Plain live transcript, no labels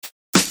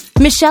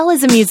Michelle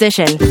is a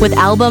musician with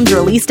albums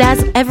released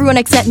as Everyone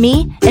Except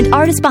Me and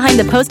artist behind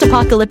the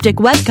post-apocalyptic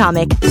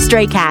webcomic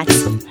Stray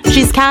Cats.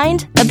 She's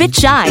kind, a bit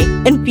shy,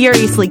 and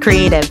furiously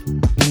creative.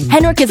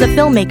 Henrik is a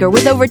filmmaker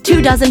with over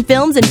 24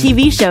 films and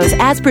TV shows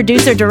as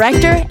producer,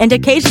 director, and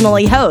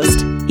occasionally host.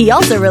 He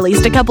also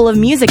released a couple of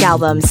music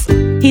albums.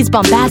 He's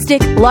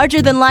bombastic,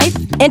 larger than life,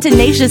 and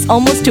tenacious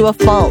almost to a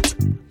fault.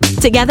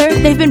 Together,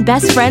 they've been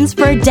best friends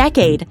for a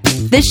decade.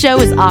 This show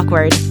is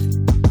awkward.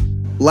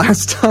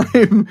 Last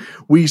time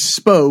we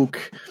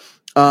spoke,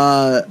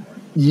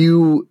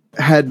 you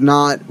had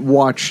not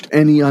watched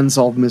any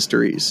Unsolved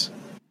Mysteries.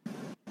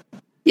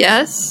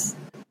 Yes.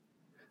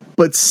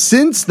 But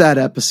since that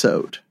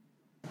episode,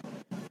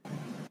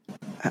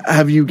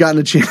 have you gotten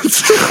a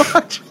chance to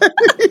watch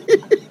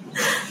it?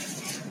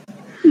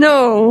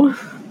 No,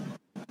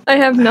 I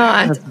have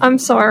not. I'm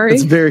sorry.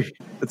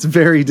 It's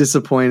very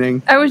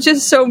disappointing. I was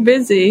just so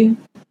busy.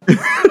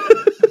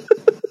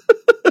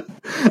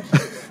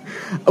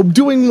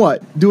 Doing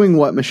what? Doing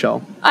what,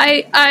 Michelle?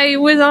 I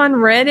was on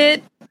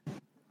Reddit.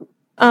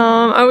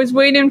 I was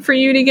waiting for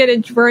you to get a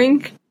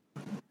drink.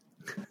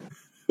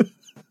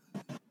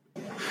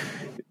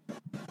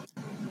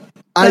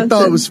 I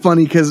thought it was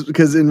funny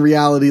because in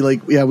reality,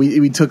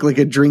 we took like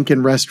a drink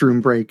and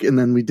restroom break and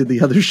then we did the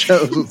other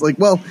shows. It's like,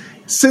 well,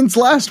 since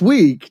last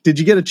week, did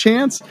you get a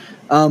chance?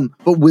 But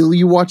will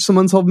you watch some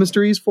Unsolved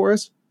Mysteries for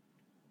us?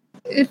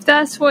 If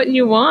that's what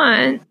you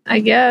want, I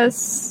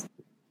guess.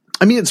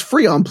 I mean, it's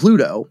free on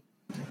Pluto.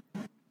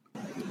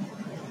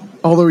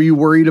 Although, are you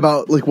worried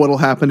about like what'll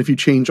happen if you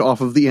change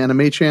off of the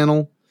anime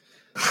channel?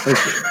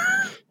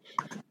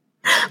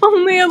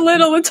 Only a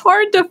little. It's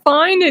hard to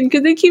find it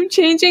because they keep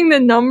changing the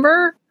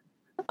number.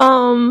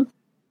 No,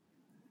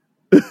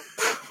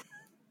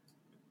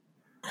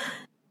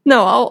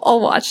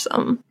 I'll watch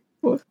some.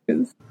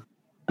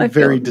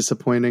 Very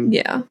disappointing.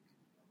 Yeah.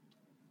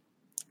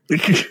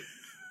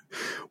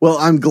 Well,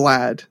 I'm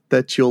glad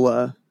that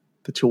you'll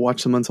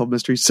watch some Unsolved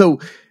Mysteries. So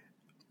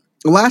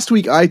last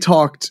week I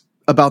talked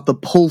about the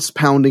pulse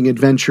pounding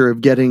adventure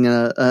of getting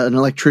an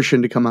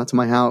electrician to come out to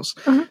my house.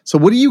 Uh-huh. So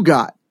what do you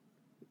got?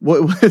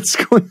 What's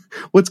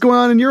going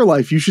on in your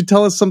life? You should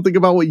tell us something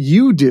about what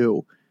you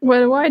do. What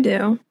do I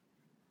do?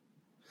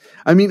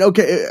 I mean,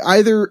 okay,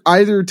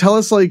 either tell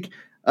us like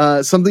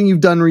something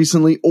you've done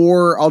recently,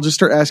 or I'll just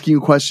start asking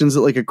you questions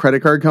that like a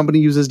credit card company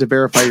uses to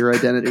verify your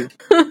identity.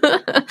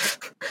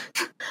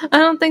 I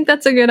don't think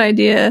that's a good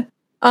idea.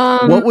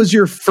 What was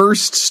your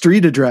first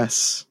street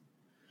address?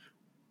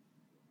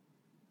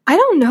 I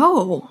don't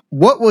know.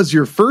 What was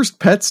your first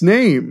pet's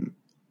name?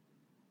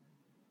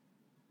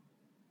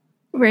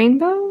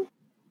 Rainbow?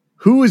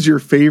 Who was your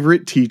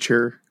favorite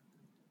teacher?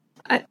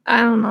 I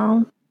don't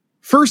know.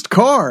 First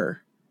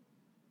car?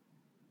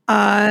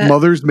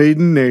 Mother's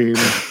maiden name.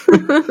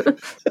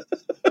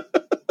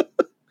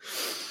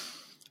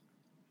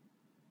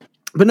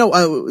 But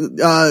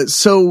no,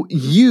 so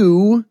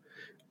you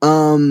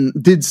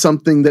did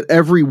something that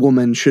every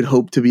woman should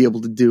hope to be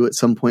able to do at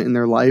some point in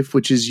their life,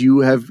 which is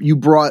you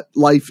brought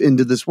life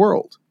into this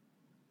world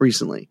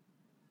recently.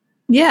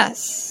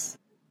 Yes.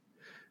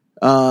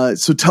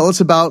 So tell us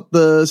about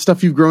the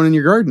stuff you've grown in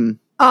your garden.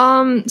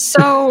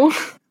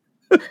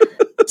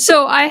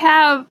 So I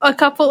have a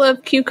couple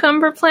of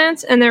cucumber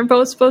plants, and they're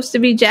both supposed to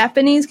be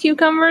Japanese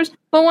cucumbers,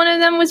 but one of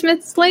them was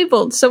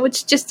mislabeled, so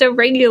it's just a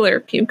regular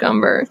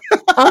cucumber.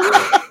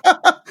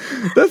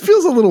 That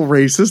feels a little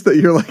racist that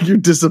you're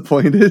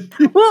disappointed.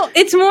 Well,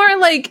 it's more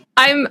like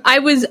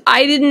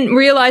I didn't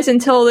realize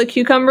until the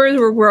cucumbers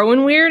were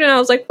growing weird, and I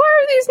was like, why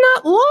are these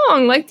not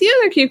long like the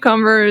other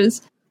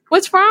cucumbers?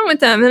 What's wrong with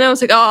them? And I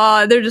was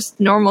like, they're just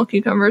normal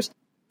cucumbers.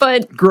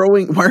 But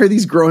why are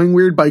these growing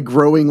weird by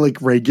growing like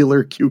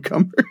regular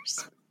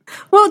cucumbers?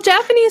 Well,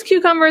 Japanese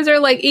cucumbers are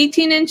like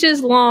 18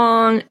 inches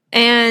long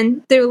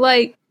and they're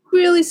like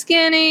really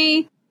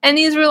skinny. And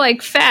these were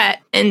like fat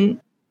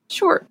and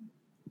short.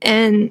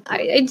 And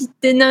I just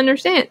didn't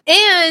understand.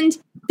 And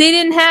they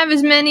didn't have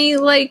as many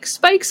like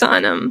spikes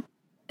on them.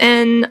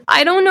 And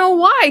I don't know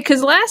why,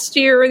 because last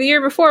year or the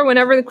year before,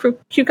 whenever the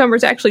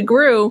cucumbers actually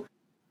grew,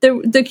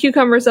 the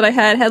cucumbers that I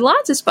had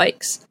lots of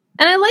spikes.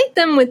 And I like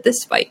them with the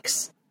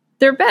spikes.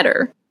 They're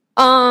better.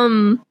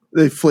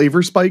 They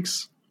flavor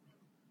spikes?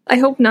 I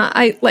hope not.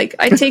 I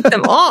take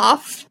them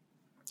off.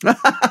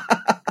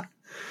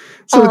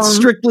 So it's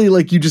strictly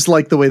like you just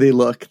like the way they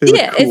look. They look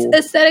cool. It's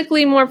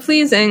aesthetically more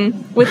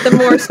pleasing with the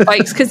more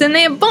spikes, because then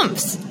they have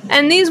bumps.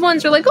 And these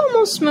ones are like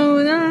almost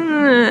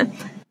smooth.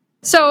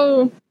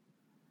 So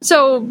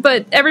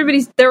but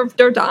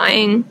they're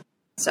dying.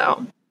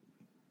 So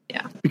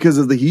yeah. Because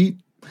of the heat?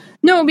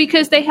 No,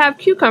 because they have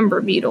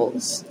cucumber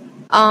beetles.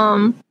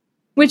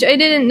 Which I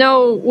didn't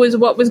know was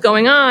what was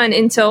going on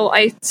until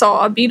I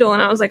saw a beetle,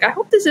 and I was like, I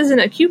hope this isn't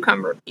a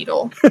cucumber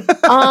beetle.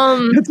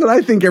 That's what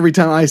I think every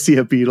time I see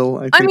a beetle.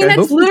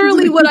 That's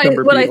literally what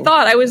I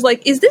thought. I was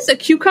like, is this a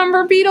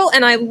cucumber beetle?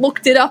 And I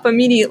looked it up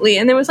immediately,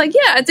 and it was like,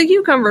 yeah, it's a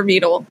cucumber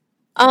beetle.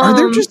 I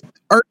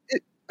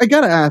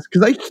gotta ask,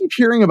 because I keep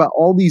hearing about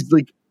all these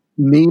like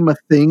name a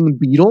thing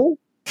beetle.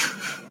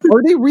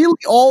 Are they really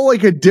all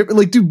like a different?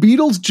 Like, do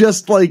beetles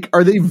just like?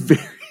 Are they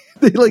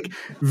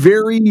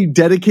very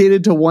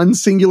dedicated to one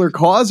singular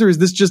cause, or is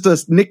this just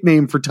a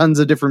nickname for tons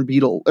of different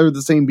beetle or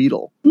the same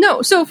beetle?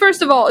 No. So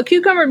first of all, a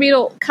cucumber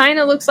beetle kind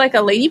of looks like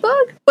a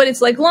ladybug, but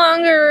it's like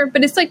longer,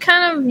 but it's like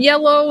kind of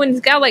yellow and it's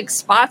got like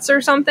spots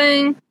or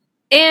something.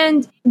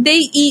 And they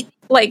eat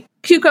like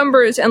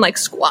cucumbers and like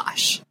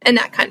squash and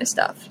that kind of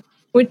stuff,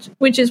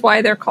 which is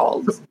why they're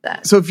called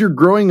that. So if you're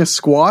growing a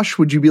squash,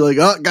 would you be like,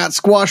 oh, got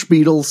squash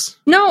beetles?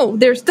 No,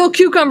 they're still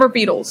cucumber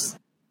beetles.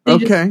 They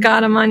Okay. just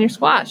got them on your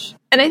squash.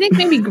 And I think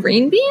maybe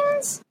green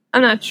beans?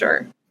 I'm not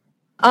sure.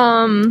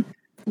 Long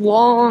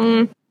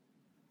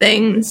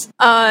things.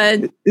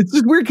 It's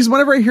just weird because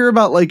whenever I hear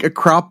about like a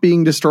crop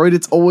being destroyed,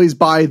 it's always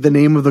by the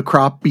name of the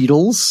crop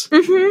beetles.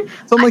 Mm-hmm.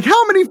 So I'm like,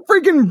 how many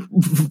freaking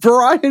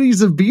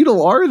varieties of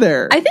beetle are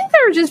there? I think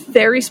they're just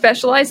very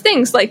specialized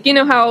things. Like, you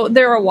know how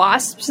there are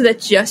wasps that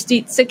just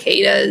eat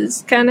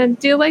cicadas, kind of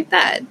deal like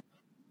that.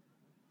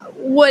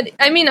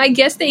 I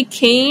guess they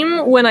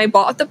came when I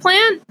bought the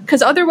plant,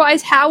 because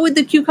otherwise, how would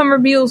the cucumber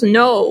beetles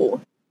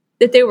know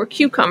that they were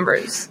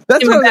cucumbers?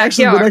 That's in my what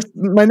backyard?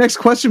 my next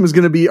question was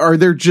going to be: are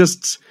there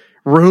just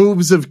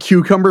rows of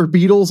cucumber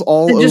beetles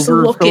all They're just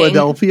over looking.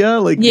 Philadelphia,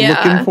 like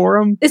looking for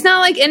them? It's not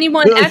like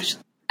anyone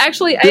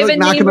actually. I have like a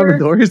knocking on neighbor. the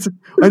doors.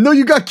 I know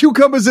you got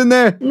cucumbers in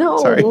there. No,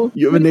 Sorry,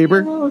 you have a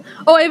neighbor. Oh,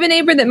 I have a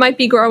neighbor that might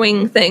be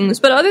growing things,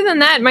 but other than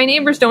that, my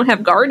neighbors don't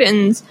have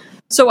gardens,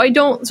 so I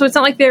don't. So it's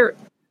not like they're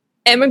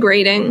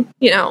emigrating,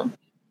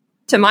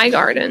 to my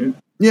garden.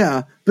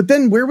 Yeah, but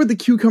then where would the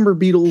cucumber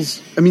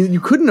beetles? I mean, you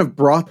couldn't have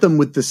brought them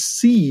with the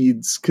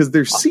seeds because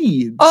they're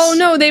seeds. Oh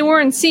no, they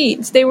weren't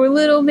seeds; they were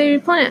little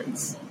baby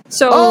plants.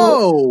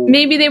 So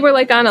maybe they were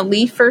like on a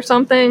leaf or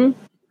something.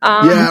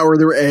 Yeah, or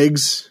they were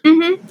eggs.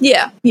 Mm-hmm.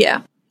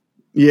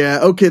 Yeah.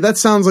 Okay, that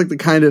sounds like the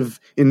kind of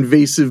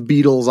invasive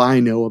beetles I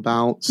know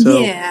about. So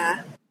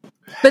yeah,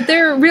 but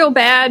they're real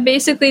bad.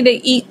 Basically, they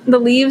eat the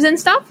leaves and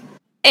stuff.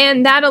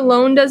 And that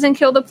alone doesn't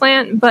kill the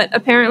plant, but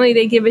apparently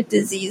they give it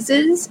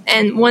diseases.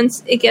 And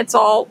once it gets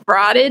all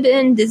rotted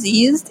and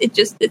diseased,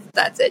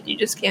 that's it. You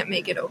just can't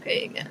make it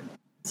okay again.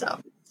 So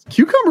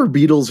cucumber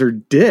beetles are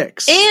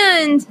dicks.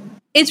 And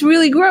it's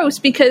really gross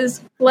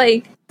because,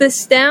 like, the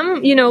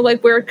stem,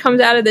 like where it comes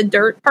out of the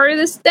dirt part of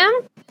the stem,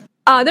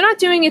 they're not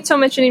doing it so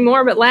much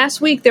anymore. But last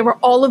week there were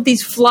all of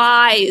these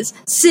flies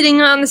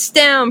sitting on the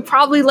stem,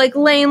 probably like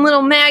laying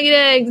little maggot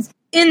eggs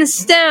in the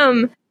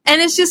stem.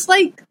 And it's just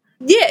like,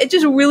 yeah, it's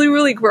just really,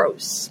 really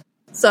gross.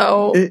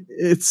 So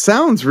it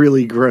sounds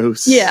really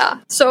gross. Yeah.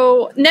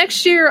 So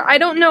next year, I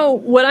don't know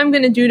what I'm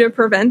going to do to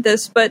prevent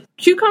this, but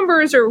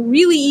cucumbers are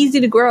really easy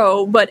to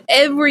grow. But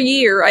every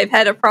year I've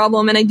had a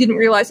problem, and I didn't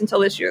realize until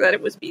this year that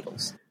it was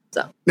beetles.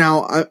 So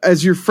now,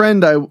 as your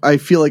friend, I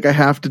feel like I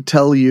have to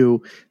tell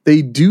you,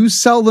 they do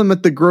sell them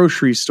at the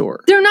grocery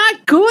store. They're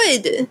not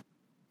good.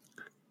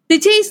 They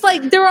taste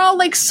like they're all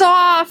like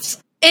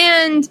soft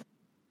and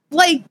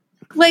like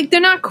they're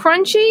not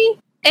crunchy.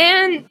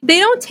 And they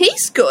don't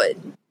taste good.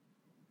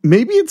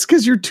 Maybe it's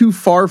because you're too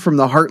far from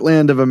the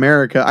heartland of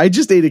America. I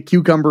just ate a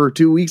cucumber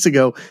 2 weeks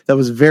ago that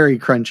was very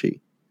crunchy.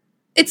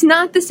 It's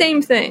not the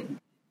same thing.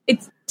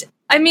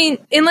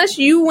 Unless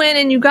you went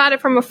and you got it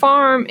from a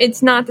farm,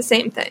 it's not the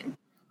same thing.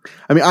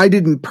 I mean, I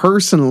didn't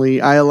personally.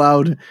 I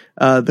allowed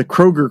the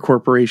Kroger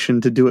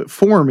Corporation to do it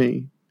for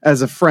me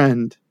as a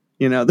friend.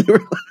 They were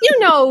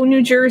like,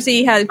 New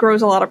Jersey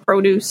grows a lot of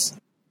produce.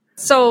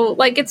 So,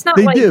 like, it's not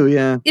they like... They do,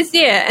 yeah.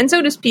 And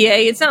so does PA.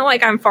 It's not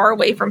like I'm far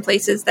away from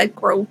places that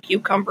grow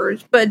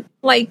cucumbers, but,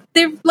 like,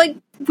 they're, like,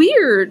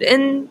 weird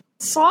and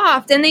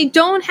soft, and they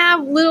don't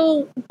have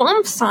little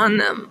bumps on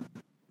them.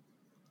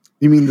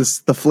 You mean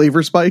the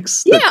flavor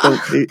spikes? Yeah.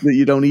 That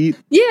you don't eat?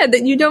 Yeah,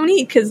 that you don't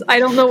eat, because I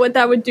don't know what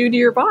that would do to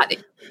your body.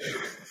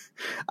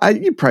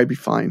 You'd probably be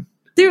fine.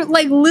 They're,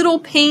 like, little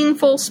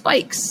painful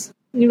spikes.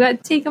 You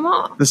got to take them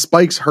off. The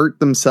spikes hurt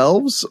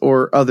themselves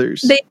or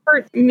others? They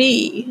hurt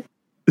me.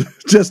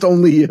 Just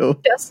only you.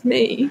 Just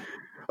me.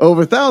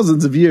 Over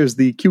thousands of years,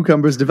 the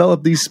cucumbers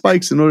developed these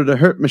spikes in order to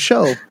hurt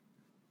Michelle.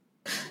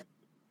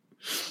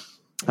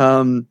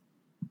 I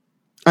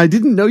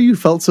didn't know you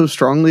felt so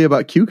strongly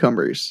about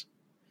cucumbers.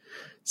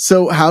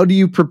 So how do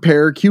you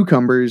prepare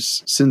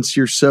cucumbers since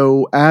you're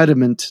so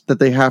adamant that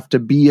they have to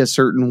be a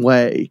certain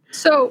way?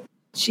 So,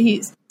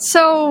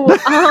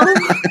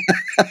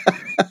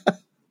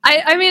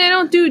 I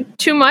don't do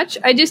too much.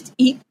 I just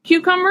eat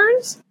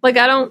cucumbers. Like,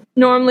 I don't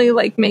normally,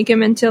 like, make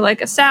them into,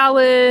 like, a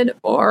salad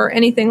or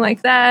anything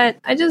like that.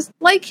 I just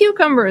like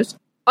cucumbers.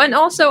 And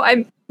also,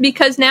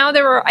 because now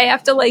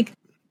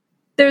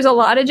there's a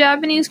lot of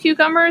Japanese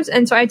cucumbers,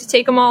 and so I had to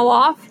take them all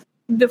off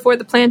before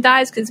the plant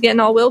dies because it's getting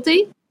all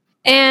wilty.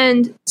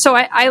 And so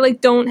I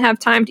don't have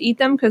time to eat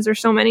them because there's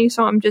so many,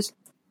 so I'm just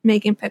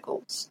making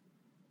pickles.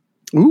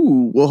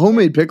 Ooh, well,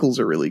 homemade pickles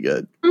are really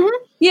good. Mm-hmm.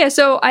 Yeah,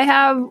 so I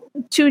have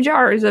 2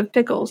 jars of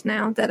pickles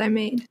now that I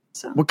made.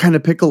 So what kind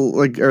of pickle?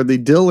 Like, are they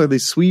dill? Are they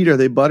sweet? Are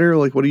they butter?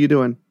 Like, what are you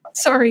doing?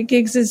 Sorry,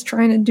 Giggs is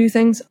trying to do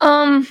things.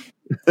 They're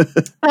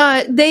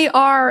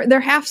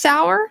half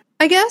sour,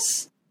 I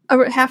guess.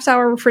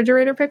 half-sour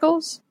refrigerator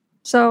pickles.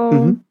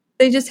 So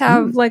they just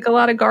have like a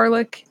lot of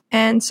garlic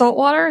and salt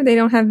water. They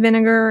don't have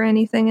vinegar or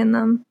anything in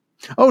them.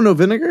 Oh, no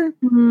vinegar?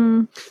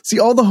 See,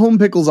 all the home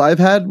pickles I've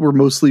had were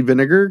mostly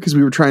vinegar because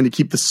we were trying to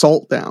keep the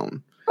salt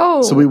down.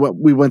 Oh, so we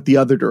went the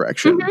other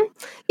direction.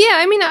 Yeah,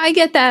 I mean, I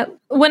get that.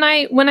 When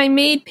I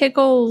made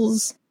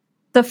pickles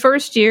the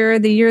first year,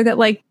 the year that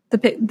like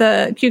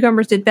the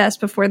cucumbers did best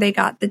before they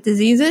got the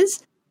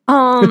diseases,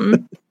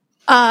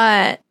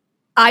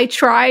 I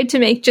tried to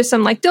make just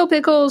some like dill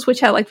pickles, which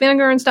had like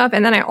vinegar and stuff,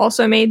 and then I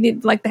also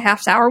made the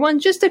half sour one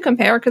just to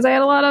compare because I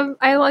had a lot of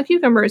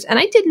cucumbers, and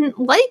I didn't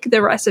like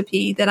the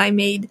recipe that I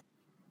made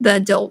the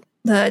dill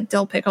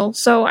pickle,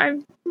 so I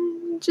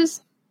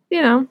just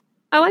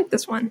I like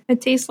this one. It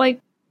tastes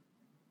like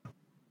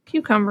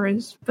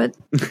cucumbers but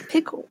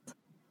pickled.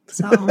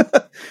 So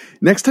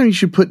next time you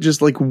should put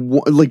just like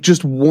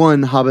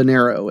one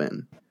habanero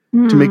in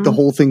to make the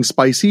whole thing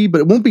spicy,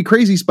 but it won't be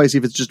crazy spicy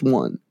if it's just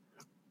one.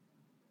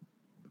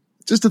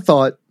 Just a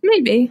thought.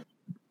 Maybe.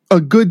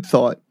 A good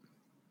thought.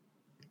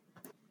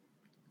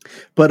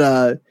 But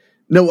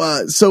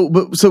so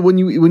when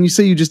you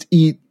say you just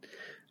eat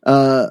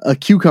a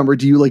cucumber,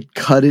 do you like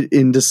cut it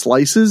into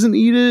slices and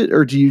eat it,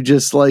 or do you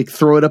just like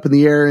throw it up in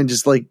the air and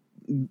just like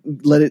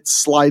let it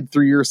slide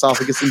through your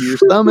esophagus into your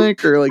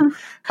stomach, or like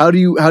how do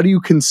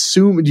you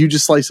consume it? Do you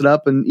just slice it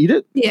up and eat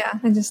it? Yeah,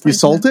 I just you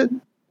salt it?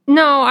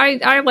 No,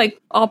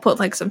 I'll put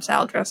like some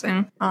salad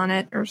dressing on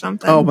it or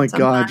something. Oh my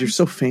God, you're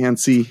so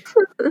fancy.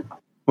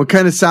 What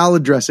kind of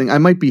salad dressing? I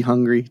might be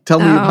hungry. Tell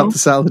me about the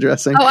salad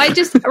dressing. Oh,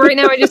 right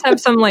now I just have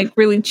some like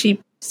really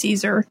cheap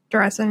Caesar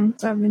dressing.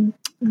 So I've been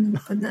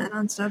putting that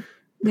on stuff.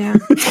 Yeah.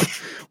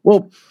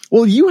 Well,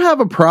 you have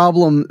a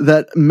problem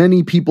that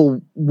many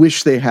people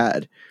wish they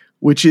had,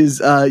 which is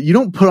you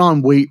don't put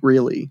on weight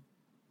really,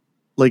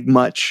 like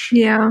much.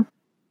 Yeah.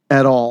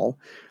 At all.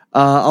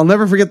 I'll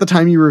never forget the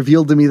time you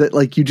revealed to me that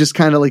like you just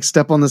kind of like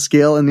step on the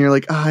scale and you're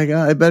like, oh my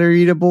God, I better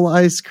eat a bowl of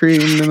ice cream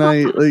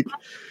tonight. Like,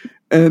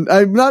 and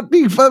I'm not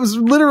being, I was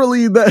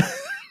literally, that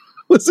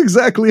was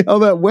exactly how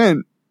that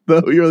went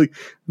though. You're like,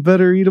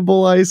 better eat a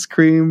bowl of ice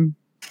cream.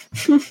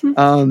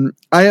 I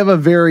have a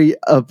very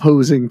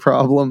opposing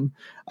problem.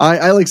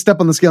 I like step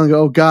on the scale and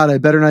go, oh God, I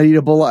better not eat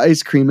a bowl of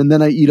ice cream. And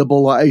then I eat a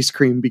bowl of ice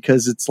cream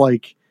because it's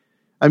like,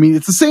 I mean,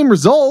 it's the same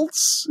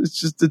results. It's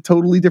just a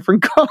totally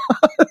different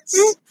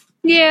cause.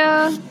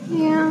 Yeah.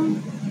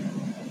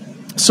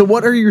 So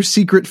what are your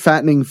secret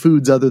fattening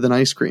foods other than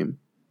ice cream?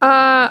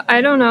 I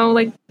don't know,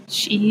 like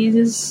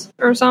cheese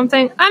or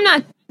something. I'm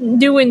not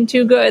doing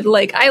too good.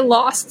 Like I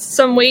lost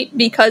some weight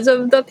because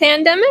of the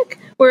pandemic,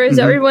 whereas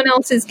everyone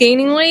else is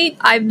gaining weight.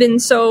 I've been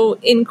so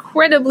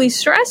incredibly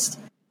stressed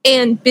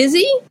and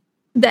busy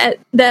that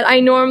I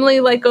normally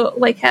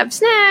like have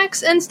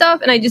snacks and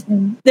stuff,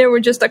 and there were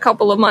just a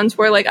couple of months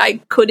where like I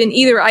couldn't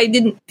either. I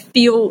didn't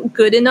feel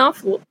good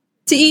enough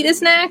to eat a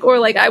snack, or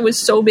like I was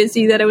so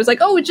busy that I was like,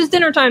 oh, it's just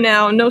dinner time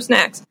now, no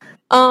snacks.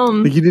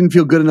 Like you didn't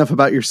feel good enough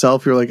about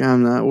yourself. You're like,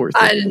 I'm not worth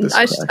it.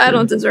 I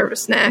don't deserve a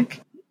snack.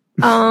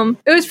 It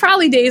was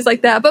probably days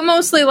like that, but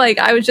mostly like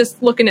I was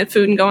just looking at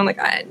food and going like,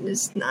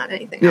 it's not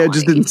anything. Yeah, it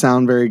just didn't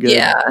sound very good.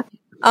 Yeah.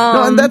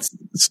 No, and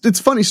it's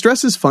funny.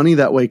 Stress is funny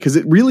that way because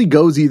it really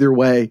goes either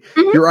way.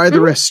 You're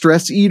either a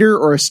stress eater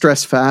or a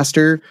stress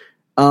faster.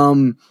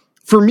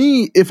 For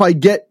me, if I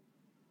get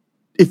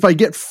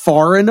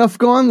far enough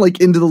gone, like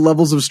into the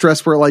levels of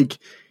stress where like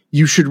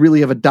you should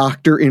really have a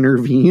doctor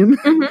intervene,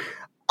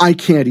 I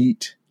can't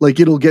eat. Like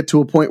it'll get to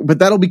a point, but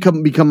that'll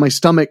become my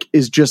stomach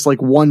is just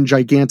like one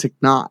gigantic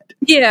knot.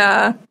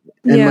 Yeah.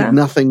 And like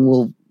nothing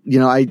will,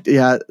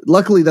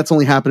 luckily that's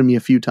only happened to me a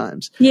few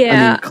times.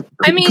 Yeah.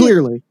 I mean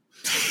clearly.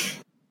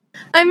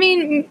 I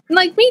mean,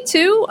 like me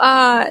too.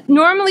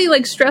 Normally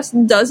like stress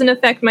doesn't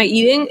affect my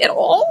eating at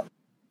all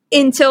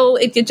until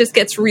it just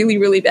gets really,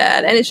 really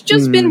bad. And it's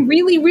just been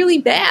really, really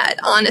bad,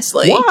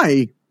 honestly.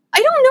 Why? I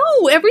don't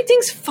know.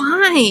 Everything's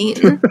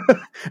fine.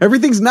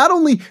 Everything's not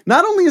only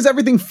is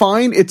everything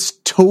fine, it's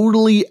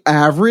totally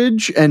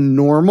average and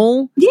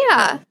normal.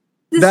 Yeah.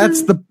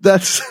 That's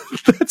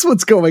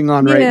what's going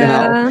on right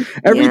now.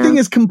 Everything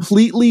is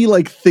completely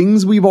like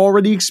things we've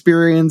already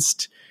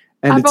experienced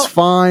and it's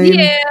fine.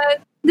 Yeah.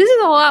 This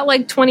is a lot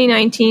like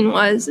 2019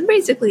 was.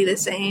 Basically the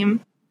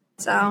same.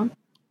 So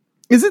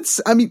is it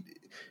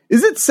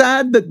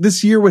sad that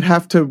this year would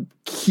have to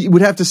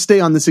stay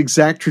on this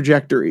exact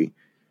trajectory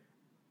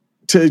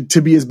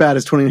to be as bad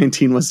as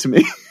 2019 was to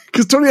me?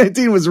 Because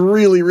 2019 was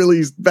really,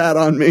 really bad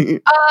on me.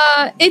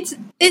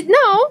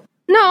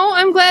 No,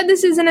 I'm glad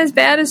this isn't as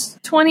bad as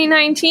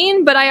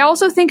 2019, but I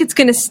also think it's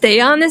going to stay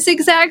on this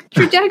exact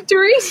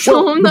trajectory.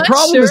 So I'm not sure. The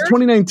problem is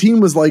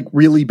 2019 was like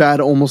really bad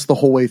almost the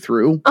whole way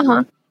through.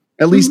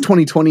 At least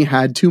 2020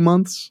 had 2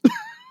 months.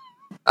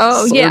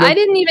 Oh, yeah. I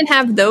didn't even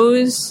have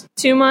those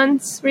 2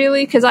 months,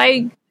 really, because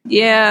I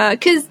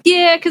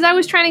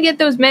was trying to get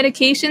those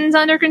medications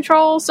under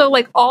control. So,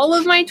 like, all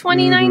of my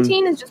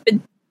 2019 has just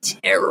been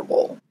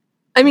terrible.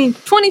 I mean,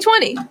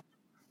 2020.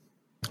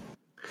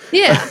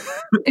 Yeah.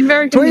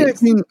 Very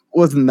 2019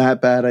 wasn't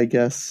that bad, I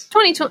guess.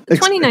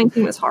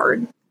 2019 was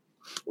hard.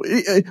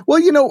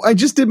 Well, I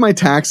just did my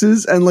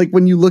taxes, and like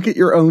when you look at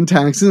your own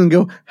taxes and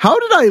go, how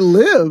did I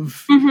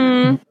live?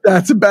 Mm-hmm.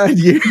 That's a bad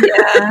year.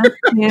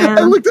 Yeah.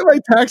 I looked at my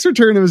tax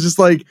return and it was just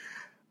like,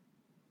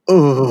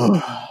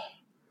 oh,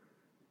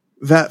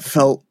 that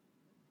felt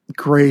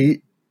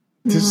great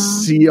to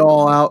see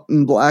all out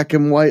in black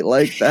and white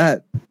like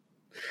that.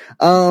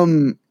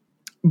 No,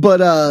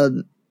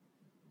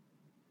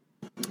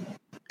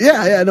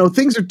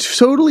 things are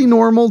totally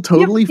normal,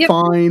 totally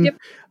fine. Yep.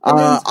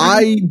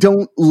 I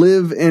don't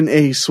live in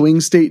a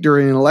swing state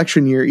during an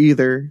election year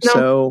either. No.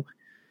 So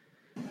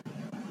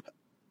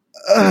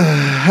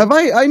I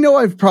don't know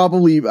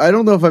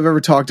if I've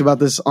ever talked about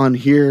this on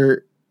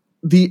here.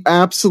 The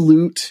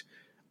absolute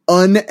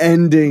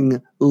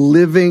unending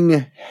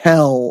living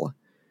hell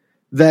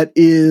that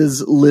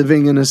is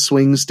living in a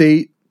swing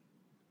state.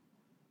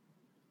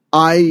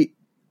 I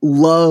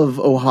love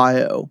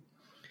Ohio,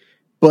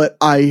 but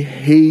I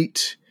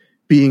hate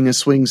being in a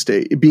swing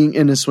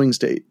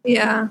state.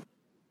 Yeah.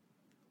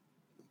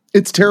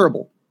 It's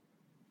terrible.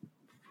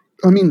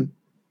 I mean,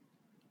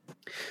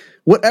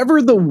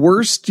 whatever the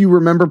worst you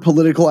remember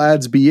political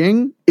ads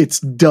being, it's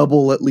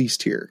double at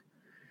least here.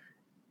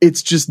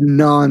 It's just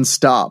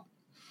nonstop.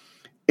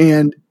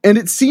 And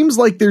it seems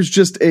like there's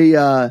just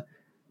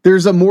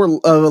there's a more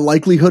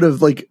likelihood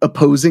of like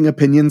opposing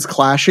opinions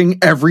clashing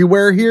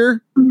everywhere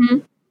here. Mm-hmm.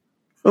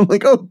 I'm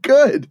like, oh,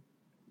 good.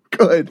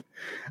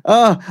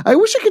 I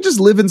wish I could just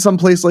live in some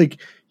place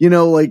like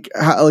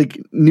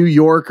New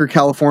York or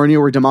California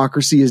where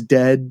democracy is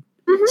dead.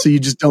 Mm-hmm. So you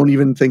just don't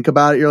even think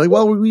about it. You're like,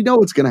 well, we know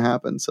what's going to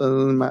happen, so it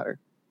doesn't matter.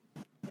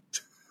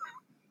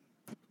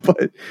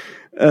 But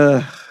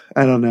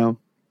I don't know.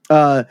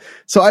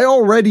 So I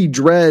already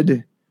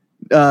dread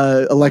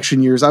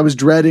election years. I was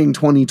dreading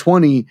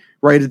 2020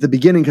 right at the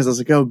beginning because I was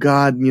like, oh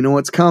God, you know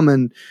what's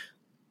coming.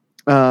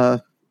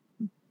 Well,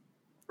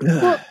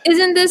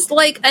 isn't this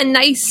like a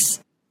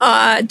nice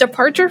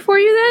departure for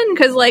you then?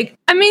 Because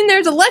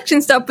there's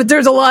election stuff, but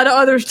there's a lot of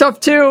other stuff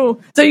too.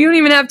 So you don't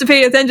even have to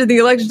pay attention to the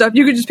election stuff.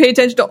 You could just pay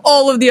attention to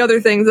all of the other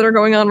things that are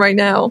going on right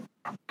now.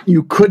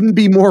 You couldn't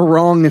be more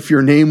wrong if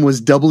your name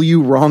was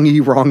W.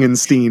 Wrongy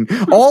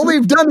Wrongenstein. All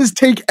they've done is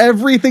take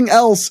everything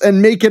else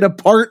and make it a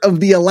part of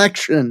the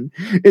election.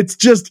 It's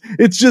just,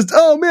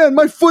 oh man,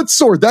 my foot's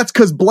sore. That's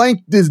because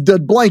blank is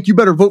dead blank. You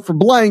better vote for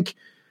blank.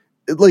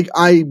 Like,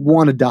 I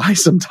want to die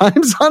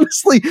sometimes,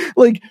 honestly.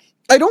 Like,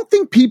 I don't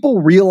think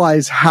people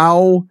realize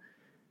how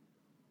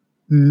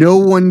no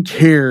one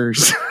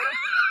cares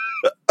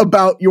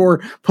about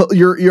your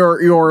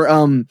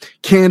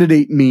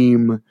candidate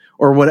meme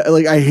or what.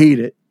 Like, I hate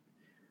it.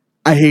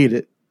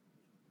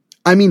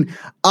 I mean,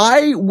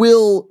 I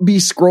will be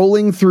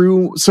scrolling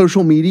through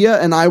social media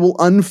and I will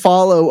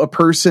unfollow a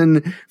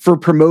person for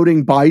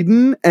promoting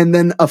Biden and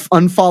then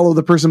unfollow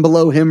the person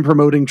below him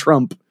promoting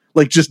Trump.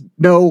 Like, just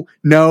no.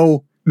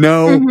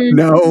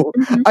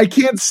 Mm-hmm. I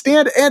can't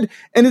stand and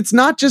it's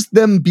not just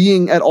them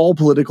being at all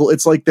political.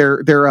 It's like their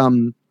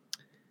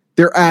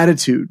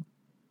attitude.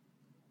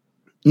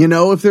 You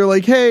know, if they're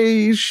like,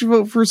 hey, you should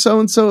vote for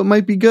so-and-so, it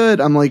might be good.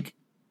 I'm like,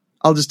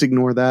 I'll just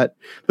ignore that.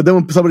 But then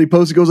when somebody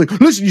posts, it goes like,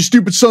 listen, you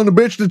stupid son of a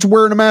bitch that's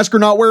wearing a mask or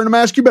not wearing a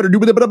mask, you better do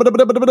blah, blah, blah,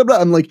 blah, blah, blah.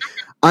 I'm like,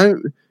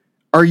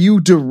 are you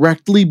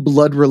directly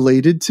blood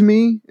related to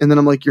me? And then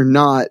I'm like, you're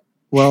not.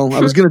 Well, I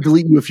was going to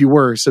delete you if you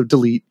were, so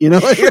delete, you know?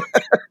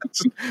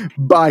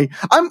 Bye.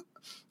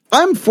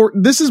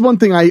 This is one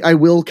thing I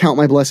will count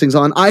my blessings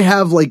on. I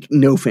have like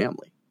no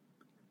family.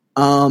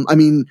 I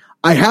mean,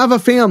 I have a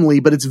family,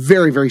 but it's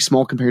very, very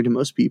small compared to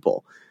most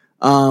people.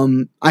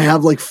 I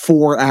have like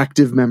 4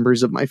 active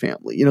members of my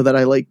family, you know, that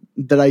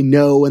I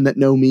know and that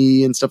know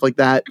me and stuff like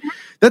that.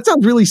 That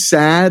sounds really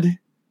sad.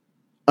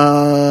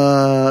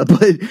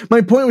 But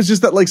my point was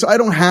just that like, so I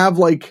don't have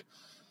like,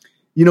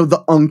 you know,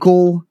 the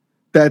uncle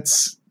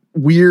that's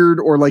weird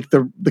or like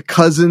the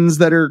cousins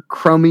that are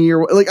crummy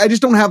or like, I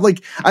just don't have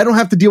like, I don't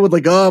have to deal with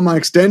like, oh, my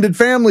extended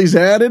family's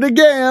at it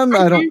again.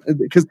 I don't,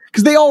 because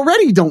they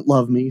already don't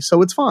love me.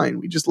 So it's fine.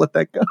 We just let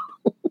that go.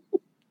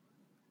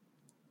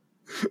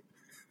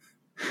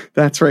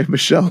 That's right,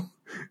 Michelle.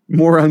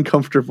 More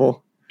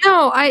uncomfortable.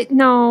 No, I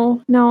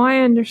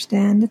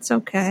understand. It's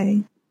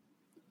okay.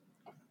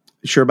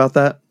 You sure about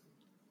that?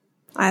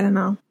 I don't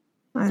know.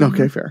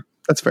 Okay, fair.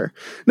 That's fair.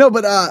 No,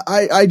 but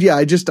I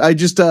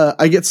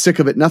get sick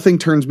of it. Nothing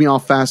turns me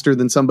off faster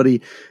than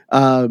somebody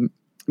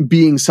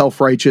being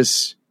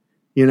self-righteous,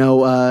 you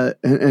know,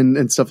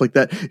 and stuff like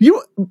that.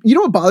 You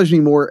know what bothers me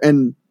more,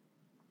 and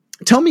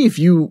tell me if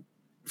you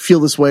feel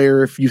this way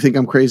or if you think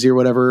I'm crazy or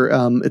whatever.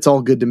 It's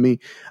all good to me.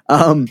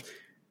 I'm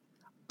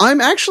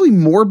actually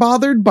more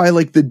bothered by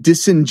like the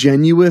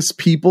disingenuous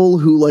people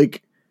who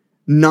like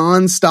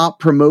nonstop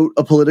promote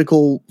a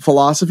political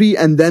philosophy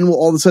and then will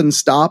all of a sudden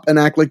stop and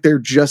act like they're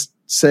just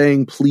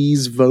saying,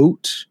 please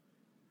vote.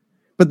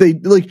 But they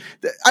like,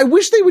 I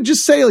wish they would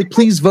just say like,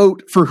 please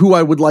vote for who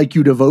I would like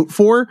you to vote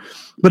for.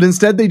 But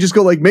instead they just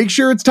go like, make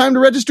sure it's time to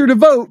register to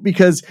vote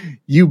because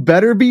you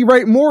better be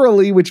right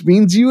morally, which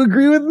means you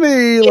agree with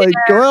me. Like,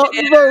 go out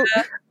and vote.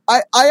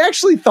 I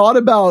actually thought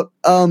about,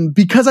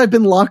 because I've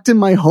been locked in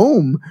my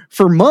home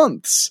for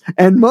months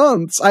and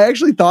months, I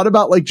actually thought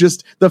about like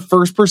just the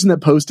first person that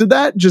posted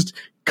that, just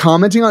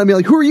commenting on it and be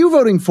like, who are you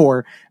voting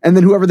for? And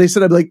then whoever they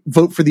said, I'd like I'd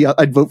vote for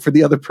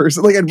the other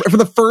person. Like for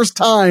the first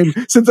time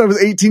since I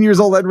was 18 years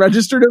old, I'd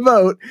register to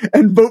vote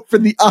and vote for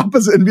the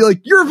opposite and be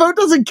like, your vote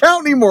doesn't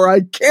count anymore.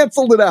 I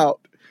canceled it out.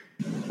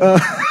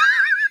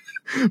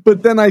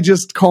 But then I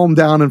just calm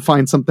down and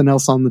find something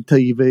else on the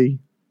TV.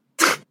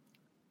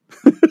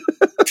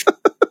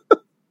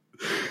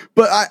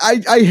 But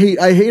I hate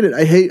it.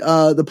 I hate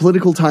the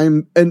political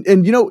time.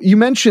 And you know, you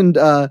mentioned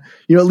at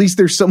least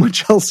there's so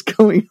much else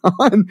going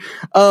on.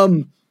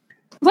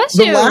 Bless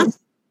you.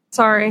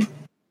 Sorry.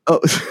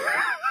 Oh,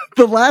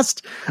 the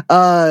last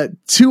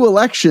 2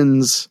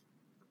 elections,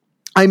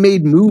 I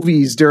made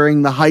movies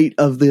during the height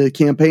of the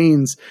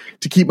campaigns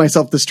to keep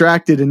myself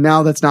distracted, and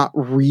now that's not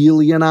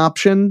really an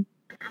option.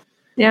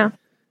 Yeah.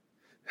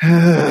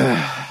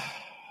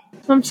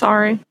 I'm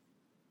sorry.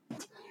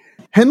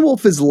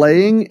 Henwolf is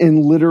laying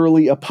in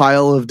literally a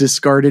pile of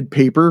discarded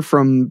paper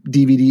from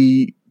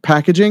DVD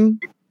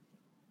packaging.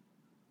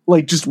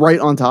 Like just right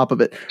on top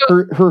of it.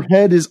 Her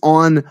head is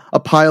on a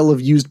pile of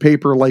used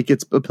paper like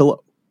it's a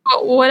pillow.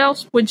 But what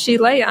else would she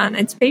lay on?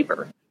 It's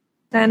paper.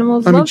 The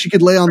animals I mean, she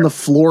could lay on the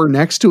floor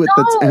next to it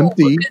that's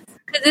empty.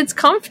 Because it's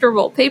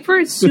comfortable. Paper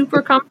is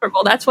super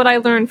comfortable. That's what I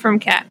learned from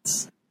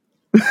Cats.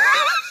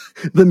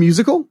 The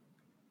musical?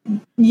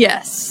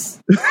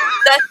 Yes.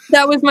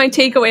 That was my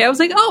takeaway. I was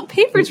like, oh,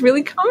 paper's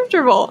really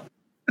comfortable.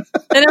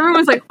 And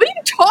everyone's like, what are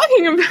you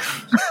talking about?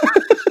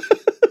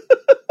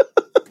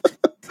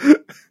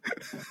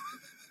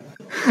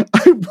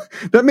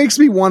 That makes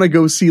me want to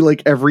go see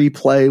like every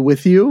play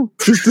with you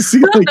just to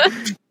see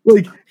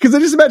like because I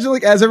just imagine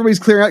like as everybody's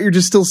clearing out, you're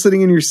just still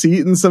sitting in your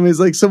seat and somebody's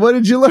like, so what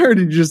did you learn?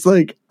 And you're just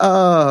like,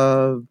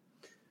 I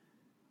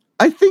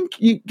think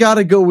you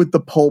gotta go with the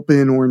pulp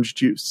in orange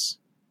juice.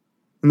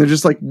 And they're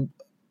just like,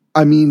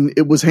 I mean,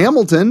 it was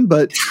Hamilton,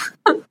 but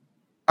all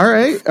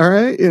right.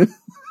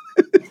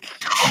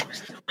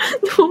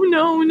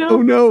 No.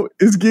 Oh no.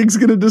 Is Gigs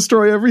gonna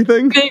destroy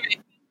everything? Maybe.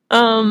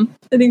 I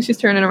think she's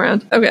turning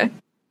around. Okay.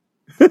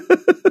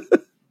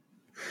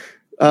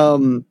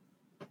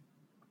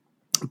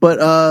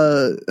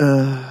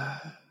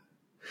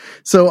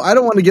 So I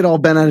don't want to get all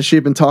bent out of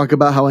shape and talk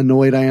about how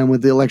annoyed I am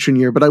with the election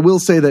year, but I will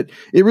say that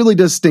it really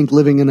does stink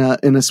living in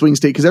a swing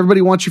state because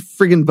everybody wants your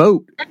friggin'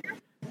 vote.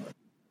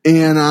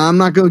 And I'm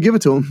not going to give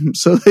it to them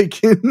so they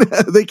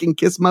can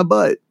kiss my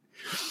butt.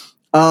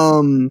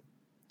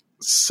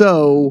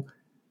 So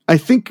I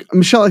think,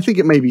 Michelle, I think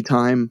it may be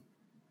time.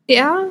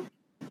 Yeah.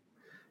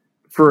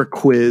 For a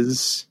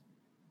quiz.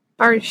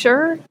 Are you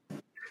sure?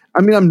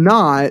 I mean, I'm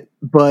not,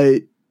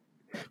 but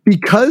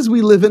because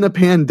we live in a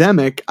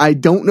pandemic, I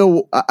don't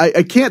know.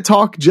 I can't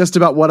talk just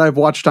about what I've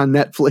watched on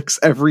Netflix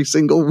every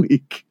single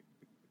week.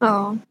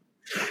 Oh.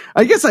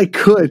 I guess I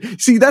could.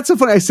 See, that's so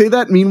funny. I say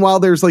that. Meanwhile,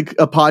 there's like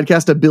a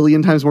podcast 1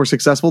 billion times more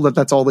successful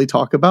that's all they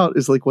talk about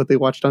is like what they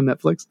watched on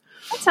Netflix.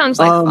 That sounds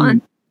like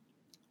fun.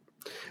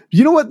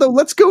 You know what though?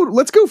 Let's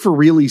go for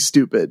really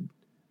stupid.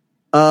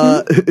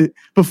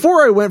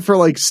 Before I went for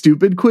like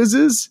stupid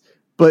quizzes,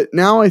 but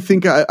now I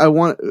think I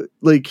want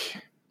like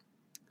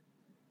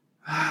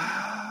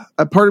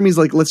a part of me is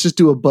like, let's just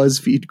do a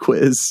BuzzFeed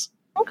quiz.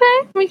 Okay,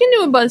 we can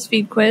do a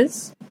BuzzFeed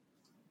quiz.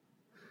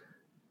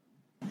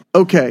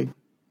 Okay.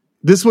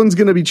 This one's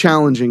going to be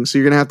challenging, so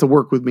you're going to have to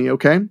work with me,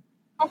 okay?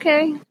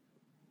 Okay.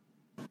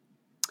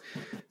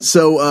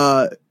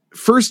 So,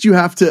 first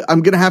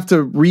I'm going to have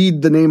to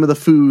read the name of the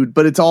food,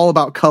 but it's all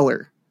about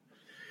color.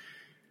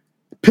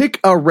 Pick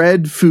a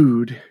red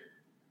food.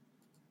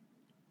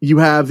 You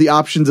have the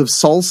options of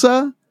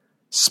salsa,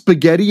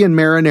 spaghetti and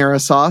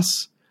marinara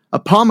sauce, a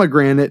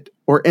pomegranate,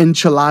 or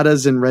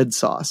enchiladas and red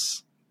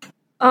sauce.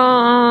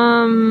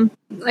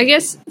 I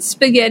guess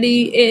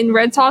spaghetti in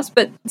red sauce,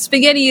 but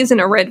spaghetti isn't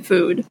a red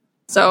food.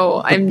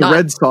 So I'm not. The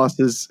red sauce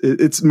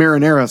it's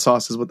marinara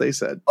sauce is what they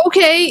said.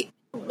 Okay.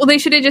 Well, they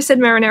should have just said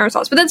marinara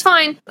sauce, but that's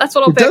fine. That's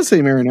what I'll pick. It does say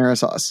marinara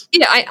sauce.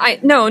 Yeah,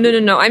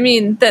 no. I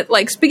mean that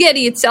like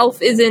spaghetti itself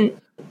isn't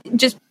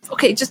just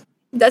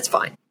that's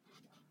fine.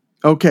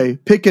 Okay,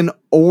 pick an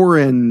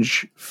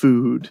orange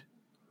food.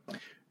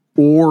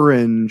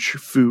 Orange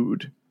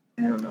food.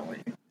 I don't know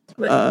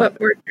what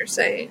word you're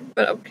saying,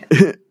 but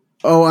okay.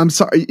 Oh, I'm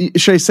sorry.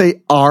 Should I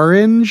say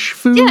orange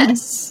food?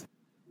 Yes.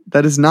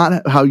 That is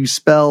not how you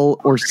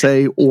spell or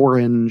say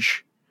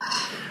orange.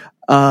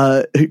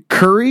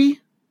 Curry,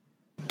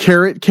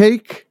 carrot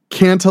cake,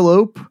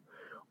 cantaloupe,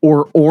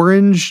 or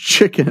orange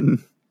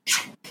chicken.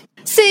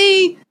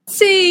 See,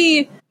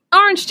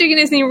 orange chicken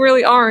isn't even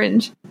really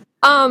orange.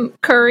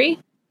 Curry.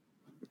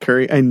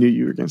 Curry. I knew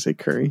you were going to say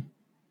curry.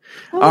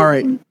 Oh. All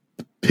right.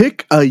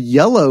 Pick a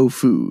yellow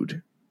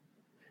food.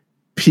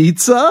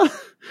 Pizza,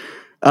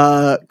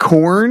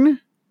 corn,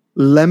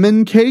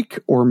 lemon cake,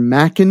 or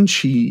mac and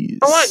cheese.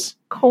 I want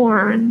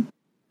corn.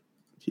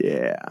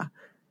 Yeah.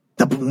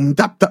 The boom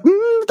da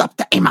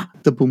the Emma.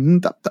 The boom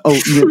da. Oh,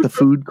 you get the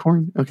food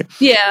corn? Okay.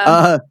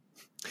 Yeah.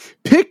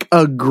 Pick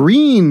a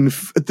green.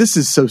 This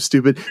is so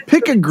stupid.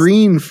 Pick a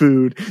green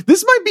food.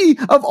 This might be,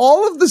 of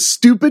all of the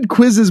stupid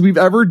quizzes we've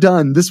ever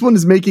done, this one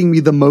is making me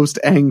the most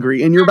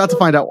angry. And you're about to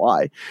find out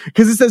why.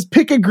 Because it says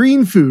pick a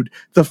green food.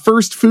 The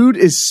first food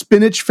is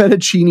spinach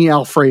fettuccine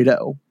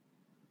Alfredo.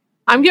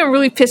 I'm getting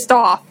really pissed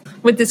off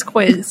with this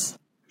quiz.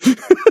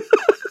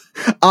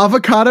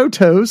 Avocado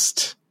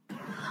toast.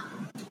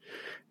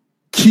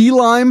 Key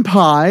lime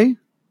pie.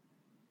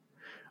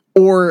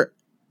 Or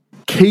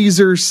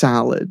Caesar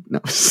salad. No,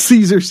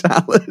 Caesar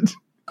salad.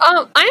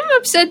 I'm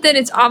upset that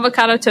it's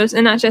avocado toast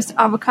and not just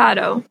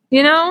avocado.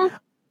 You know?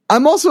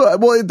 I'm also,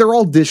 well, they're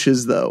all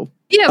dishes though.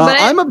 Yeah,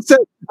 but I'm upset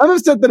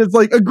that it's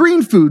like a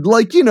green food,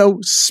 like,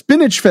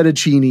 spinach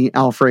fettuccine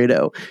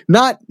Alfredo.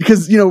 Not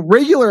because,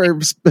 regular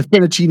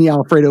fettuccine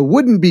Alfredo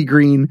wouldn't be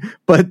green,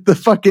 but the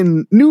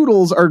fucking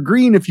noodles are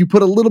green if you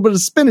put a little bit of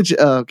spinach.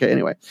 Okay,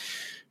 anyway.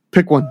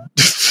 Pick one.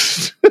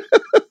 I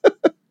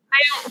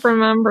don't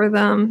remember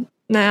them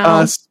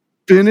now.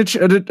 Spinach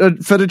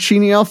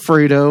fettuccine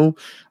Alfredo,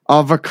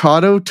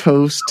 avocado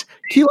toast,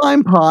 key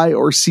lime pie,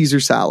 or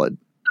Caesar salad.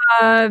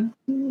 I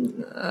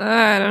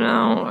don't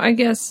know. I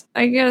guess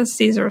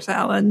Caesar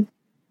salad.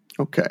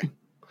 Okay.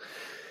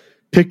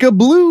 Pick a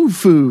blue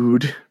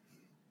food.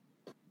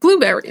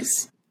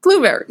 Blueberries.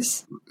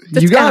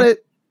 You got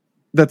it.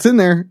 That's in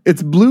there.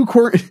 It's blue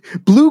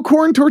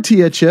corn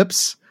tortilla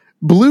chips,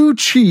 blue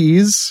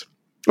cheese.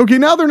 Okay,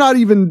 now they're not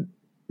even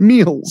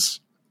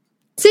meals.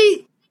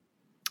 See?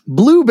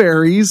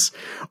 Blueberries,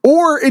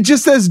 or it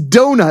just says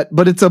donut,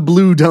 but it's a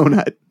blue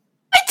donut.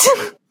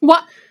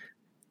 What?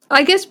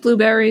 I guess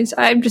blueberries.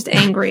 I'm just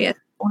angry at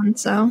one,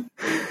 so.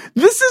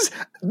 This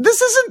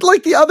isn't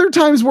like the other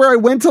times where I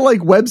went to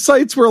like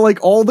websites where like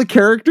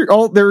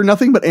there are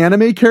nothing but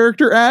anime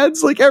character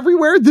ads like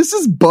everywhere. This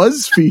is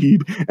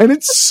BuzzFeed, and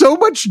it's so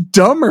much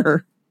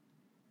dumber.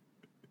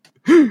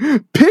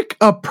 Pick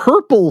a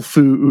purple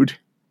food.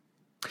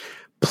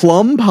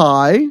 Plum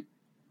pie,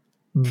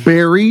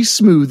 berry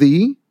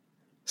smoothie,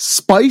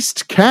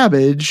 spiced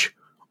cabbage,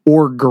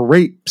 or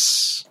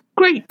grapes.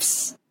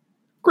 Grapes.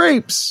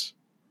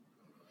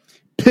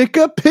 Pick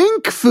a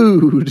pink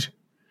food.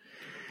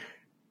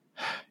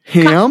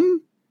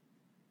 Ham.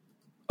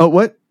 Oh,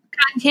 what?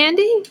 Cotton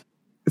candy?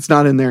 It's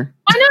not in there.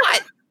 Why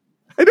not?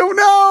 I don't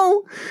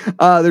know.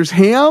 There's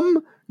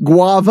ham,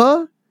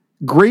 guava,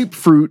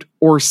 grapefruit,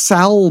 or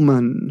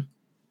salmon.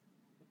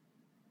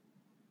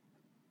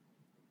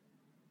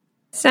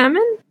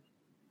 Salmon.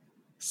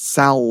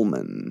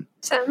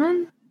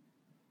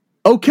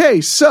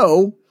 Okay,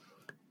 so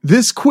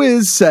this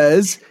quiz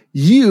says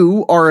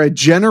you are a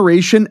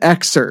Generation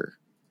Xer.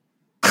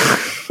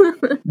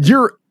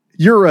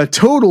 You're a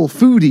total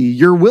foodie.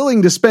 You're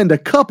willing to spend a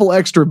couple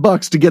extra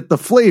bucks to get the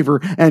flavor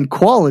and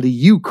quality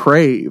you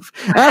crave.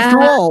 After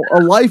all,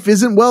 a life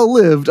isn't well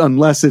lived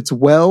unless it's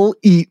well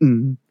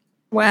eaten.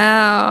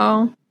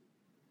 Wow.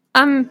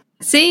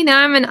 See,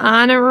 now I'm an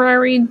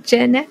honorary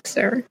Gen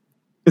Xer.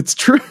 It's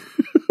true.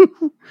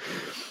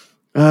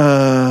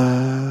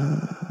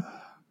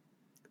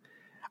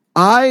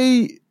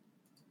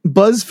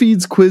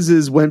 BuzzFeed's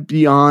quizzes went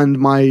beyond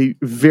my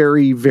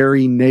very,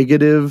 very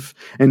negative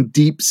and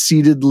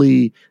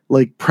deep-seatedly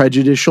like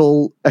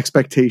prejudicial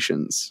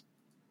expectations.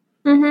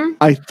 Mm-hmm.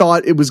 I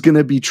thought it was going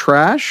to be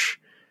trash,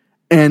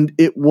 and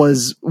it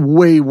was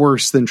way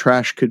worse than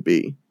trash could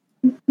be.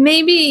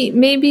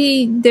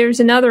 Maybe there's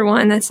another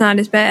one that's not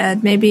as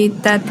bad. Maybe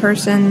that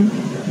person.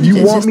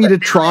 You want me to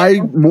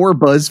try more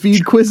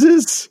BuzzFeed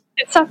quizzes?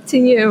 It's up to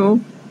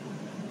you.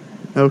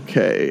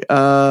 Okay.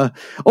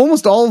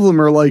 Almost all of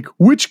them are like,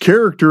 which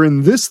character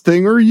in this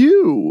thing are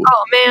you?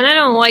 Oh man, I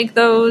don't like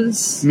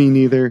those. Me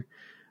neither.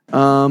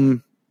 Oh,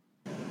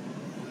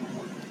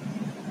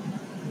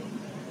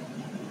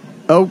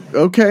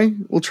 okay.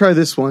 We'll try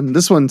this one.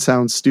 This one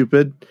sounds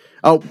stupid.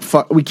 Oh,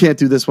 fuck. We can't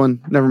do this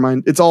one. Never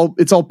mind. It's all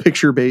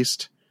picture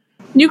based.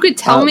 You could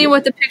tell me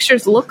what the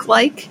pictures look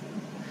like.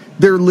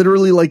 They're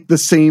literally like the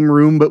same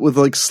room, but with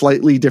like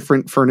slightly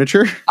different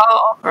furniture.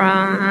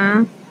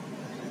 Oh,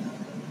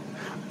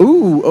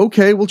 Ooh,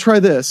 okay. We'll try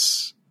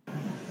this.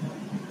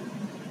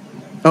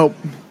 Oh,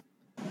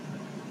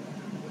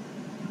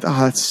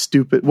 that's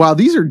stupid. Wow,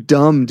 these are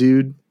dumb,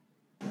 dude.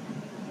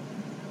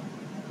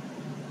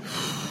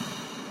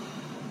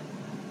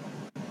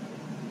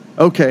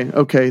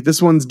 Okay.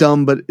 This one's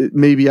dumb, but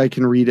maybe I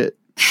can read it.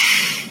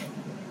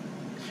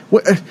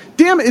 What?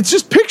 Damn it! It's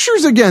just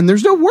pictures again.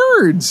 There's no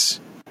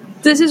words.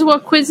 This is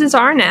what quizzes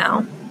are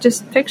now.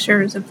 Just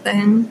pictures of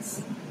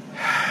things.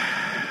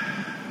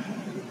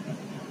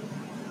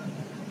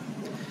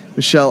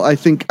 Michelle, I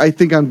think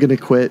I'm gonna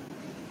quit.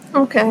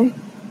 Okay.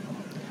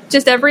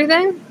 Just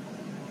everything?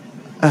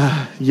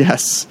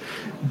 Yes.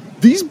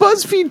 These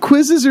BuzzFeed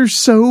quizzes are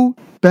so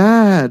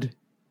bad.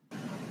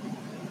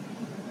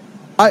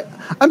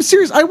 I'm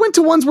serious. I went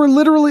to ones where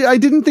literally I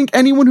didn't think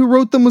anyone who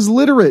wrote them was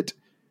literate.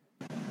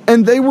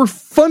 And they were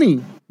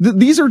funny.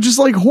 These are just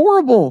like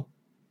horrible.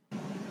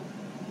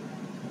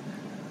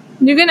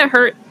 You're going to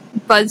hurt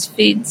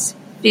BuzzFeed's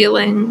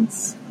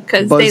feelings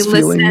because they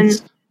listen.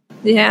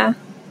 Yeah.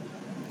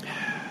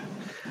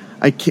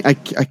 I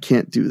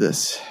can't do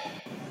this.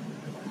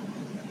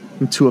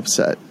 I'm too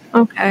upset.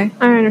 Okay,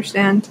 I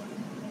understand.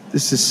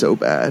 This is so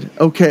bad.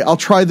 Okay, I'll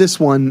try this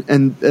one,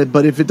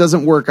 but if it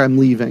doesn't work, I'm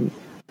leaving.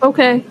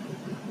 Okay.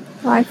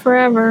 Bye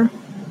forever.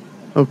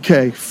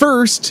 Okay,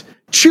 first,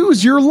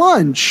 choose your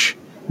lunch.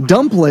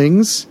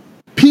 Dumplings,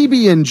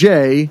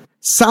 PB&J,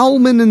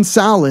 salmon and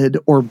salad,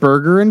 or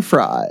burger and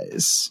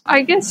fries.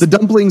 I guess The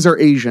dumplings are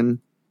Asian.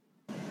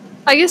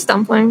 I guess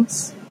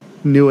dumplings.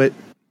 Knew it.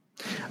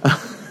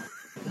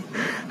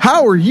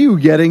 How are you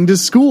getting to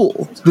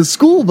school? The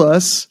school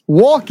bus,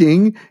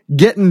 walking,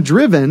 getting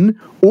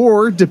driven,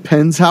 or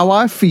depends how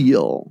I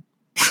feel.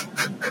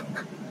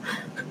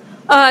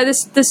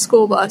 This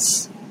school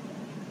bus.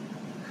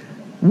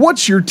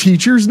 What's your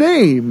teacher's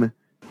name?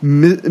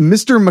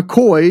 Mr.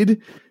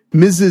 McCoy,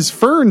 Mrs.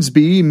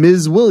 Fernsby,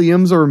 Ms.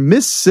 Williams, or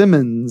Miss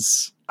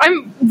Simmons?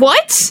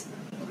 What?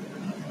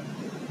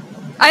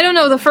 I don't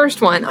know the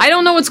first one. I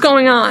don't know what's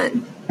going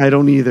on. I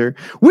don't either.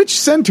 Which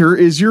center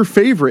is your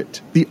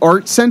favorite? The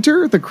art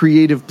center, the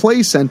creative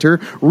play center,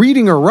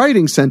 reading or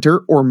writing center,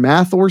 or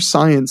math or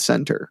science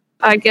center?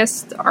 I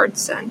guess the art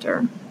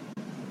center.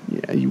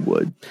 Yeah, you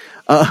would.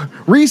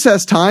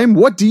 Recess time,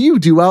 what do you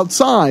do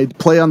outside?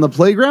 Play on the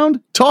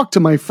playground? Talk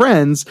to my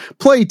friends?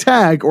 Play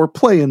tag or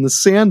play in the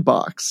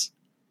sandbox?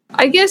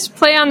 I guess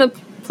play on the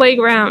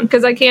playground,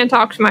 because I can't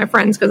talk to my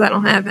friends because I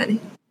don't have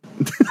any.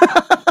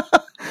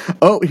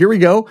 Oh, here we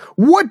go.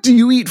 What do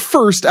you eat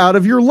first out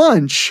of your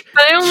lunch?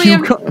 I only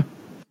have...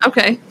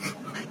 Okay.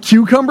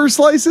 Cucumber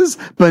slices,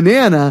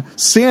 banana,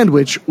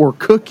 sandwich, or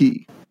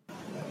cookie?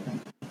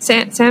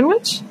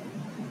 Sandwich?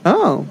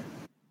 Oh.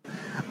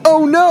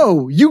 Oh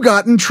no, you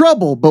got in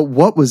trouble, but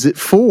what was it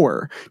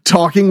for?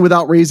 Talking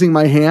without raising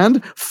my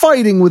hand,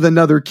 fighting with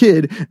another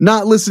kid,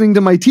 not listening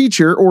to my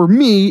teacher, or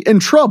me in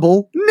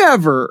trouble?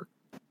 Never.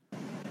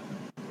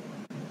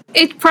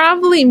 It's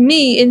probably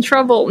me in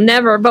trouble,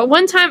 never. But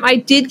one time I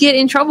did get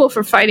in trouble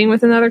for fighting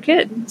with another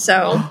kid,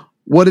 so...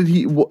 What did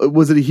he...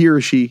 Was it a he or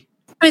a she?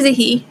 It was a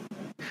he.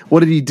 What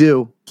did he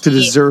do to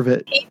deserve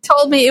it? He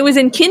told me it was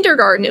in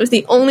kindergarten. It was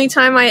the only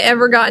time I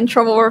ever got in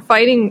trouble for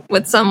fighting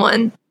with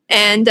someone.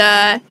 And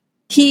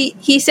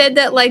he said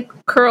that, like,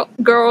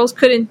 girls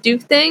couldn't do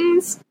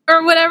things,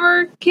 or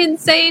whatever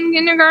kids say in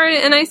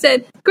kindergarten. And I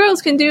said,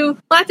 girls can do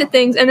lots of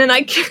things. And then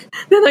I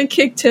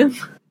kicked him.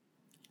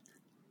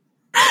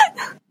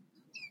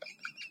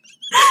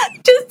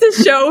 Just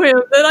to show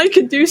him that I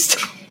could do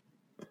stuff.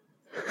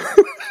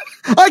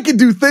 I can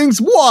do things.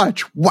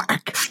 Watch.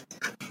 Whack.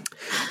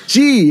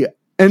 Gee,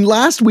 and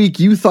last week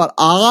you thought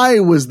I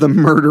was the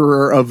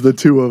murderer of the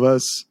two of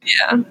us.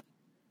 Yeah.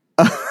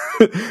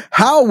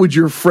 How would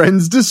your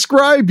friends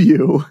describe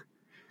you?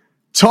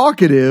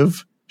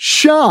 Talkative,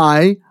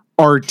 shy,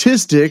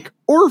 artistic,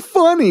 or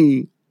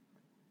funny?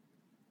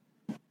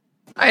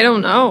 I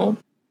don't know.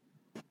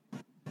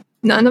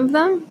 None of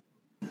them?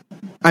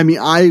 I mean,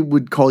 I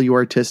would call you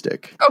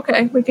artistic.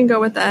 Okay, we can go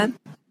with that.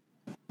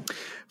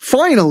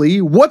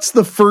 Finally, what's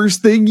the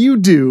first thing you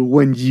do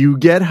when you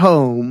get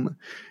home?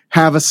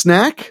 Have a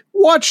snack,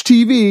 watch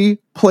TV,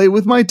 play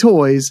with my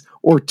toys,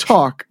 or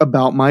talk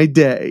about my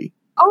day?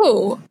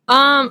 Oh,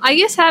 I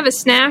guess have a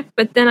snack,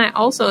 but then I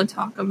also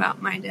talk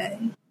about my day.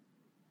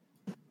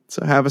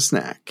 So have a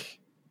snack.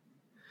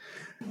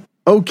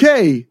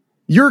 Okay,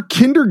 your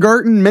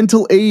kindergarten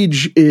mental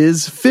age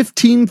is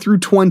 15 through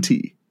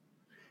 20.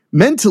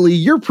 Mentally,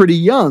 you're pretty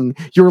young.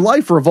 Your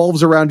life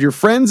revolves around your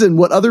friends and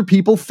what other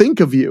people think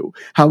of you.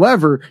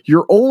 However,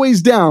 you're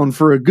always down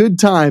for a good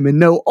time and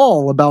know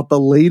all about the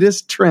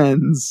latest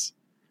trends.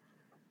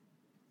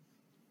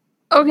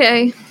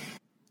 Okay.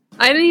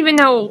 I didn't even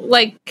know,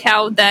 like,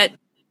 how that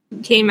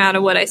came out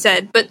of what I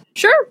said, but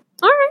sure.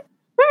 All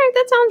right,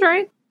 that sounds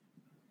right.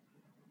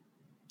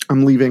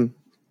 I'm leaving.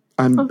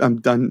 I'm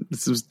done.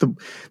 This was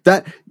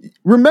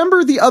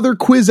remember the other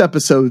quiz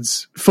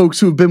episodes, folks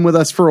who have been with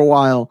us for a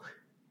while.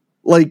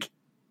 Like,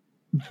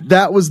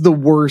 that was the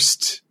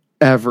worst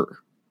ever.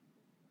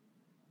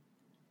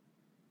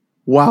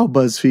 Wow,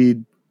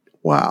 BuzzFeed.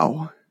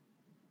 Wow.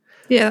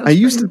 Yeah. I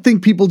used to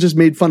think people just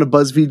made fun of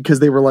BuzzFeed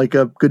because they were like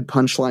a good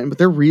punchline, but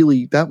they're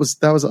really, that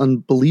was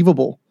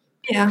unbelievable.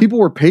 Yeah. People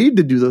were paid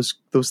to do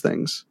those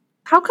things.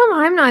 How come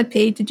I'm not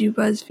paid to do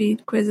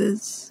BuzzFeed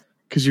quizzes?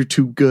 Because you're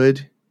too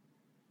good.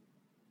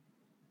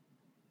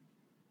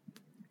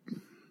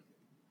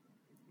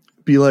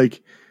 Be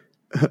like,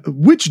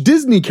 which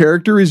Disney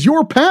character is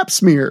your pap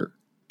smear?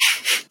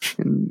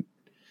 And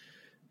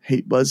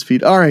hate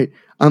BuzzFeed. All right,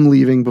 I'm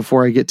leaving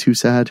before I get too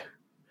sad.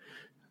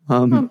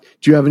 Do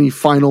you have any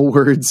final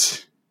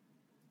words?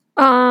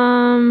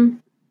 Yeah,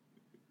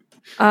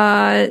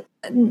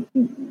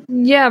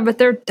 but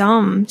they're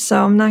dumb,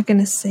 so I'm not going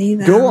to say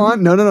that. Go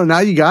on. No. Now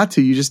you got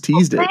to. You just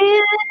teased it. Man.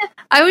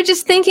 I was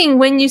just thinking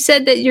when you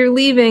said that you're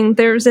leaving,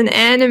 there's an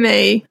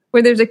anime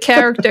where there's a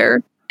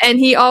character and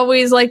he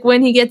always, like,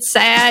 when he gets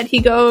sad, he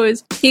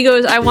goes,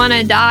 I want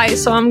to die,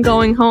 so I'm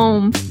going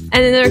home. And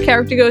then their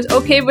character goes,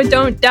 okay, but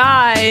don't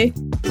die.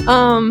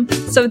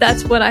 So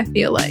that's what I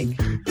feel like.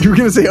 You were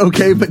going to say,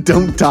 okay, but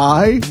don't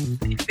die?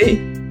 Maybe.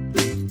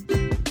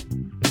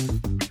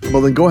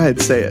 Well, then go ahead,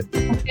 say it.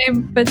 Okay,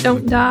 but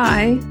don't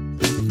die.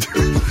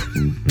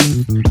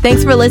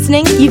 Thanks for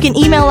listening. You can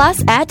email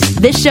us at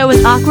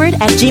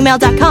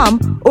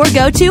thisshowIsAwkward@gmail.com or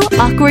go to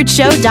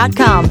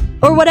awkwardshow.com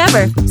or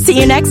whatever. See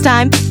you next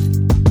time.